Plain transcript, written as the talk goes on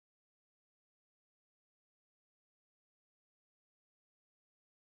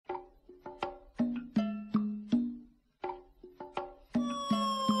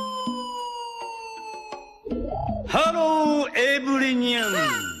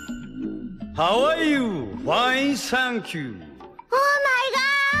everyone. How are you? Fine, thank you. Oh my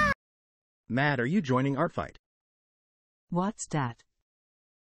god! Matt, are you joining Art Fight? What's that?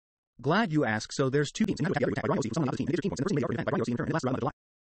 Glad you asked. So there's two teams.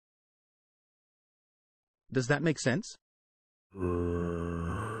 Does that make sense?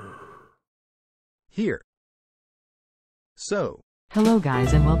 Here. So. Hello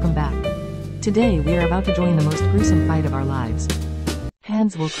guys and welcome back. Today we are about to join the most gruesome fight of our lives.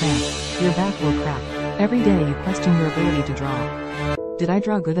 Hands will cramp, your back will crack. Every day you question your ability to draw. Did I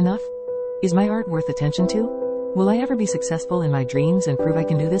draw good enough? Is my art worth attention to? Will I ever be successful in my dreams and prove I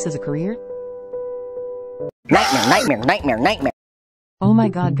can do this as a career? Nightmare, nightmare, nightmare, nightmare. Oh my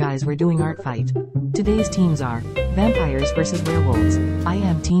god guys, we're doing art fight. Today's teams are vampires versus werewolves. I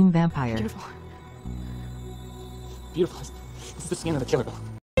am team vampire. Beautiful. Beautiful. This is the skin of the killer.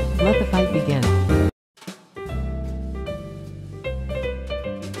 Let the fight begin.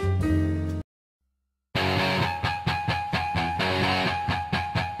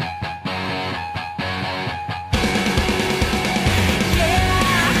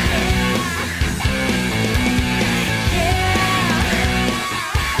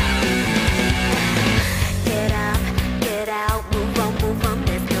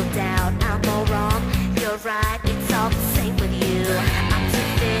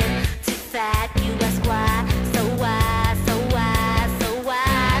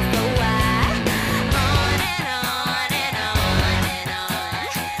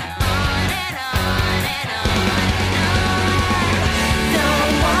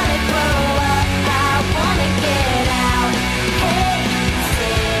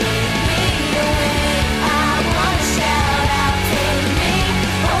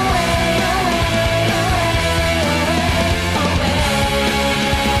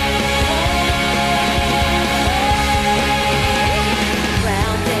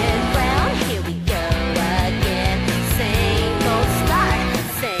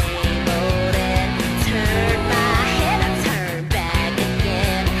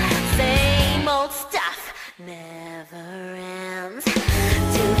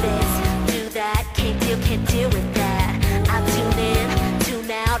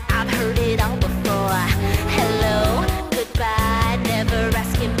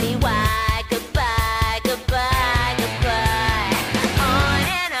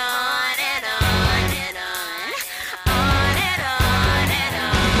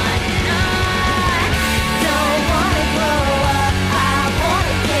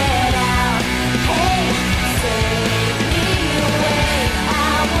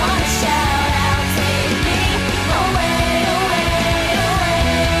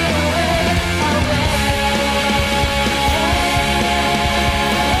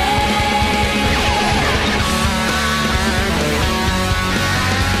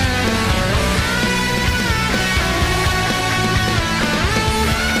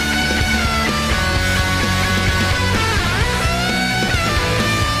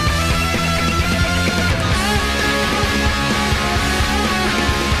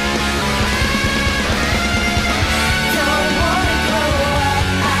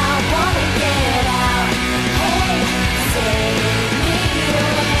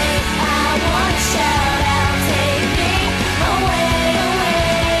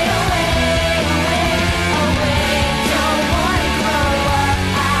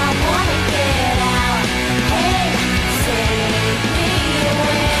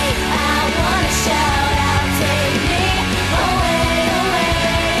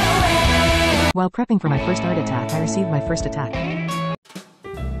 While prepping for my first art attack, I received my first attack.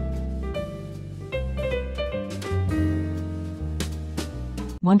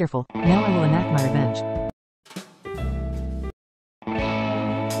 Wonderful, now I will enact my revenge.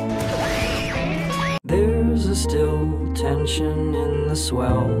 There's a still tension in the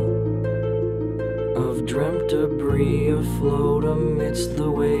swell of dreamt debris afloat amidst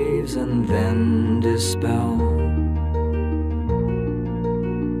the waves and then dispel.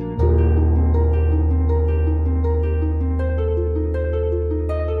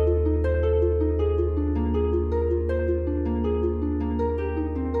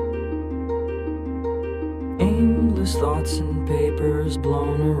 Aimless thoughts and papers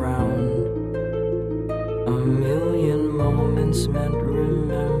blown around. A million moments meant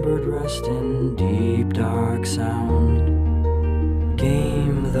remembered rest in deep dark sound.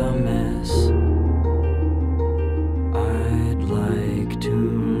 Game the mess. I'd like to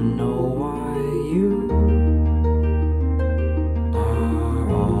know why you are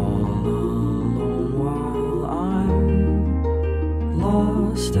all alone while I'm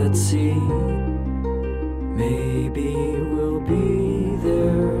lost at sea. Maybe we'll be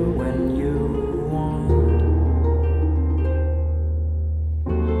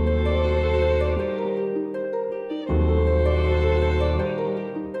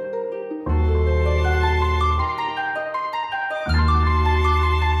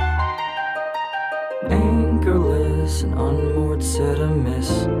was an unmoored set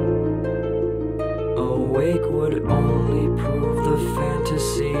amiss. Awake would only prove the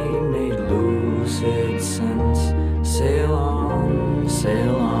fantasy made lucid sense. Sail on,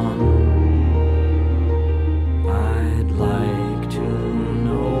 sail on. I'd like to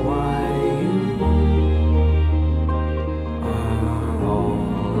know why you are all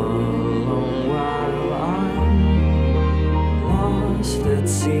alone while I'm lost at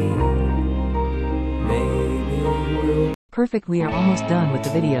sea. Maybe we'll. Perfect, we are almost done with the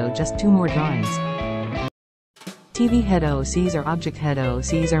video, just 2 more drawings. TV head OCs or object head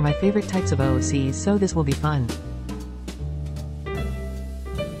OCs are my favorite types of OCs, so this will be fun.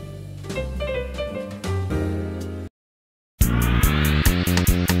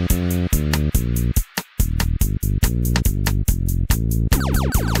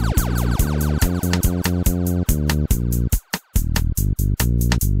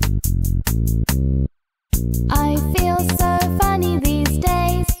 I feel so funny these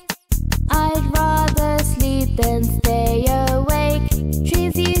days. I'd rather sleep than stay awake.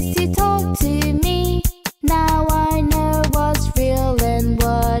 Trees used to talk to me. Now I know what's real and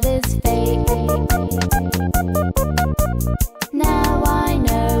what is fake. Now I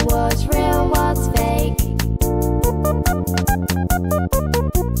know what's real, what's fake.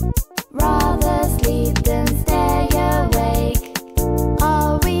 Rather sleep than stay awake.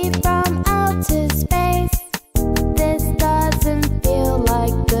 Are we from outer space? This doesn't feel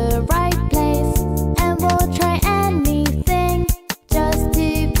like the right place, and we'll try anything just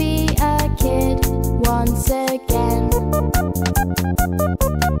to be a kid once again.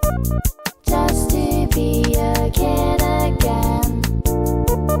 Just to be a kid again.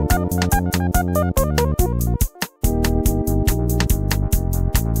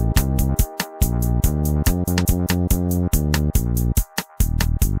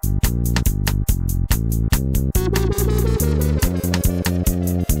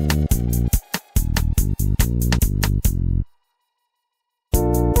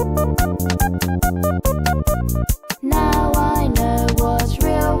 Now I know what's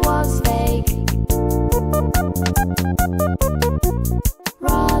real, what's fake.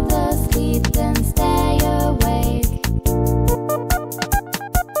 Rather sleep than stay awake.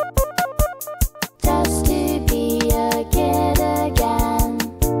 Just to be a kid again.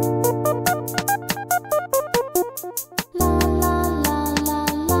 La la la la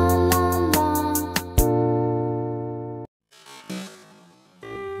la la la.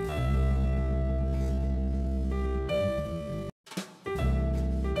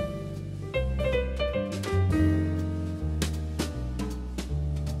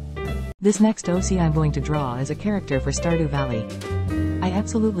 This next OC I'm going to draw is a character for Stardew Valley. I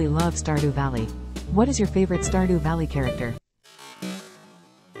absolutely love Stardew Valley. What is your favorite Stardew Valley character?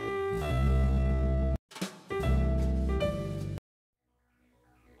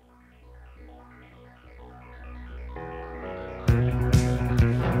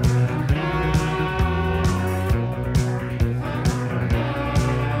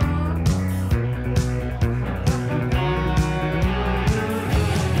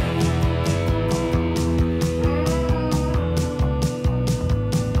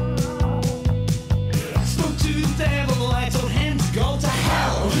 Spoke to the devil, I told him to go to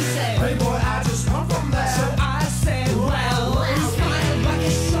hell. He said, hey boy, I just come from there. So I said, well, he smiled like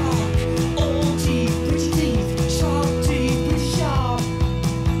a shark. All teeth, pretty teeth, sharp teeth, pretty sharp.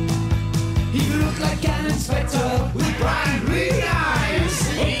 He looked like an inspector with bright green eyes,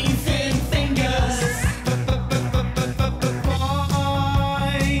 and thin fingers,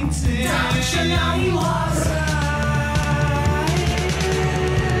 pointing. Down Chanel he was.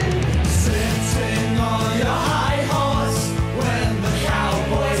 Sitting on your high horse when the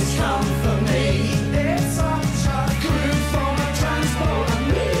cowboys come for me. It's such a crude form of transport that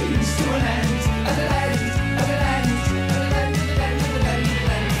leads to an end. At an end, at an end, at an end, at an end, at an end, at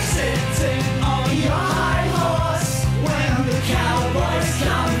an end. Sitting on your high horse when the cowboys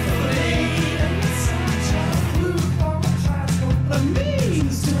come for me. It's such a crude form of transport that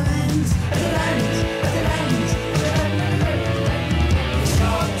leads to an end. At an end, at an end, at an end, at an end.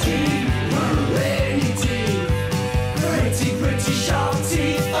 Sharp teeth, pretty teeth, pretty, pretty sharp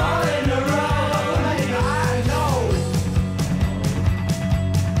teeth all in a row. I know.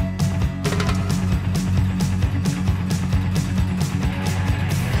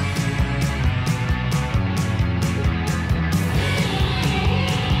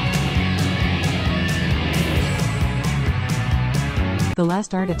 The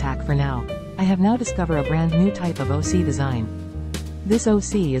last art attack for now. I have now discovered a brand new type of OC design. This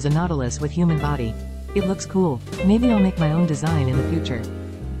OC is a nautilus with human body. It looks cool. Maybe I'll make my own design in the future.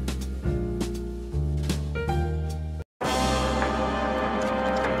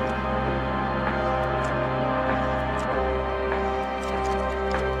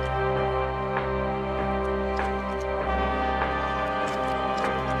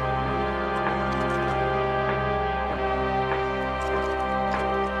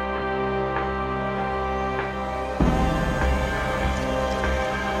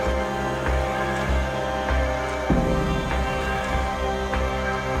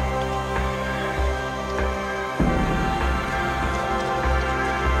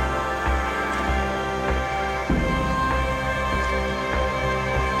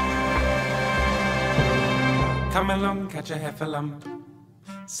 Come along, catch a heffalump.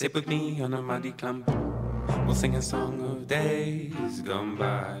 Sit with me on a muddy clump. We'll sing a song of days gone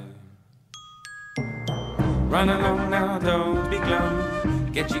by. Run along now, don't be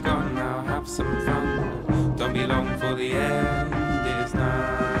glum. Get you gone now, have some fun. Don't be long for the end is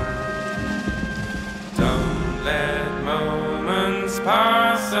nigh. Don't let moments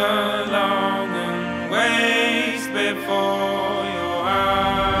pass along and waste before your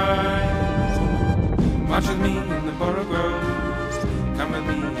eyes. March with me in the borough groves. Come with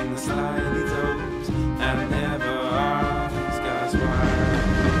me in the slimy toes. And never ask us why.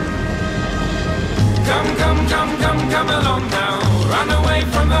 Come along now. Run away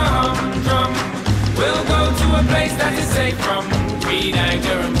from the humdrum. We'll go to a place that is safe from greed,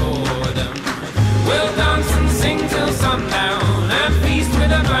 anger and boredom. We'll dance and sing till sundown and feast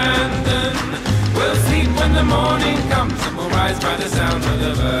with abandon. We'll sleep when the morning comes and we'll rise by the sound of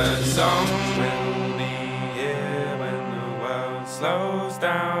the bird song. We'll be here when the world slows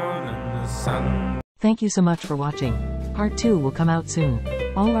down and the sun. Thank you so much for watching. Part 2 will come out soon.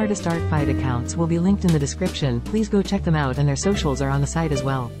 All Artist Art Fight accounts will be linked in the description. Please go check them out and their socials are on the site as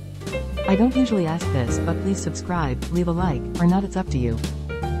well. I don't usually ask this, but please subscribe, leave a like, or not, it's up to you.